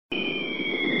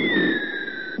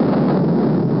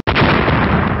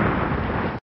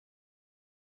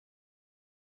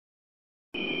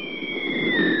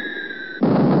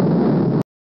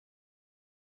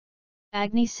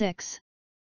AGNI VI.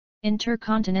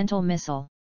 Intercontinental missile.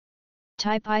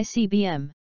 Type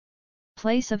ICBM.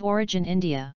 Place of origin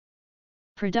India.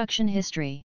 Production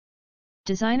history.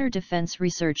 Designer Defense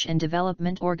Research and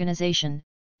Development Organization,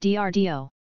 DRDO.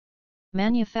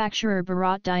 Manufacturer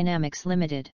Bharat Dynamics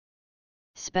Limited.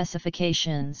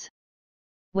 Specifications.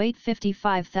 Weight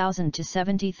 55,000 to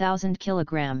 70,000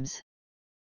 kilograms.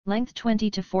 Length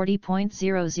 20 to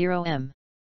 40.00 m.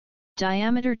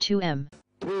 Diameter 2 m.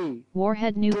 3,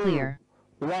 Warhead Nuclear.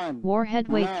 2, 1. Warhead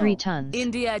weight 3 tons.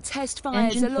 India test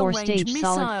fires Engine a long-range 4-stage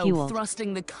solid missile, fueled.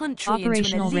 thrusting the country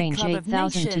Operational into an elite range club of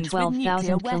 8,000 to nations with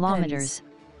 12,000 nuclear kilometers,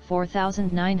 weapons.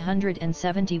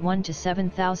 4,971 to The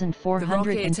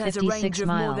rocket has a range 7,456 of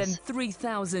more than miles.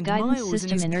 3,000 Guidance miles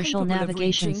system and is inertial capable of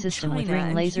navigation reaching system with China ring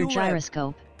and laser Europe.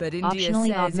 gyroscope, But India optionally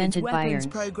says augmented its by weapons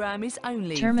IRNSS. program is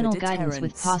only Terminal for guidance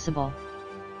with deterrence. possible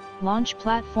launch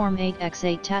platform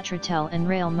 8x8 Tatra TEL and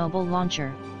rail mobile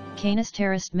launcher,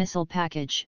 canisterised missile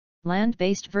package,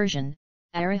 land-based version,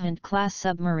 Arihant Class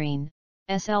submarine,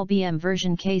 SLBM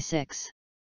version K6.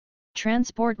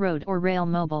 Transport road or rail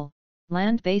mobile,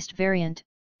 land-based variant,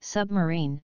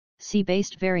 submarine,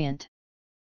 sea-based variant.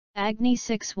 AGNI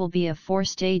VI will be a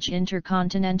 4-stage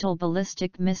intercontinental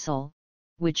ballistic missile,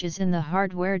 which is in the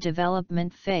hardware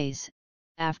development phase,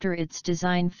 after its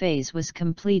design phase was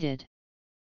completed.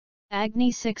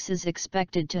 AGNI VI is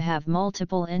expected to have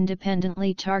multiple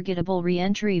independently targetable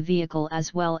re-entry vehicle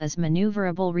as well as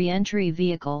maneuverable re-entry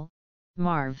vehicle,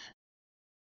 MARV.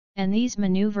 And these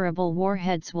maneuverable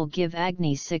warheads will give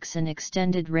AGNI VI an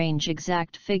extended range,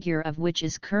 exact figure of which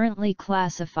is currently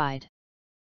classified.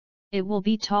 It will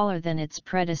be taller than its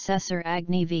predecessor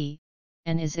AGNI V,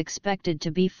 and is expected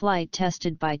to be flight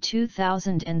tested by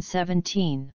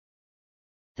 2017.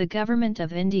 The Government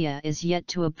of India is yet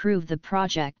to approve the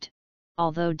project,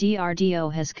 although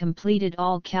DRDO has completed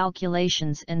all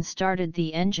calculations and started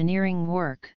the engineering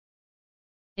work.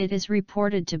 It is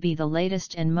reported to be the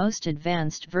latest and most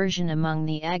advanced version among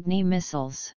the AGNI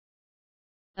missiles.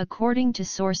 According to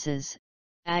sources,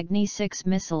 AGNI VI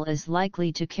missile is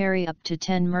likely to carry up to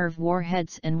 10 MIRV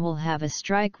warheads and will have a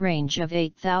strike range of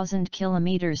 8,000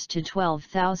 km to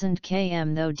 12,000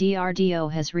 km, though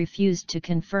DRDO has refused to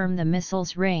confirm the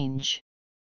missile's range.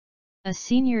 A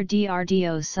senior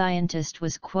DRDO scientist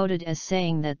was quoted as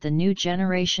saying that the new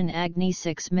generation AGNI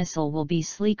VI missile will be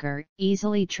sleeker,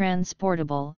 easily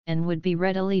transportable, and would be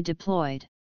readily deployed.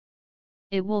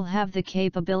 It will have the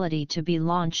capability to be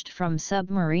launched from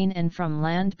submarine and from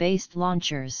land-based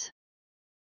launchers.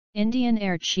 Indian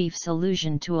Air Chief's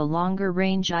allusion to a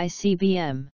longer-range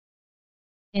ICBM.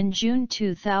 In June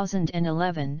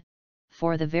 2011,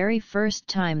 for the very first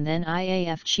time, then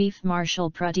IAF Chief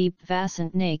Marshal Pradeep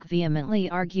Vasant Naik vehemently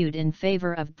argued in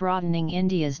favour of broadening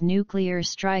India's nuclear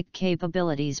strike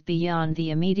capabilities beyond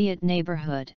the immediate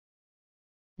neighbourhood.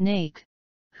 Naik,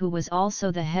 who was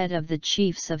also the head of the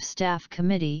Chiefs of Staff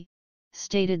Committee,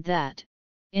 stated that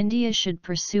India should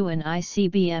pursue an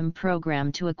ICBM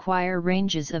program to acquire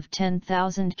ranges of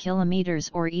 10,000 kilometers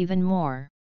or even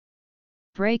more.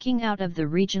 Breaking out of the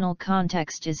regional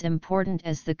context is important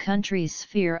as the country's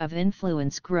sphere of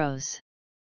influence grows.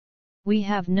 We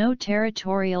have no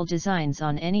territorial designs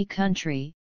on any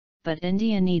country, but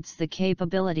India needs the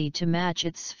capability to match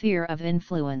its sphere of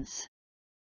influence.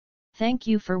 Thank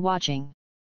you for watching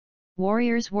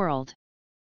Warriors World.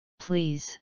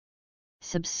 Please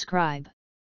subscribe,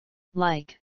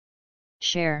 like,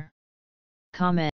 share, comment.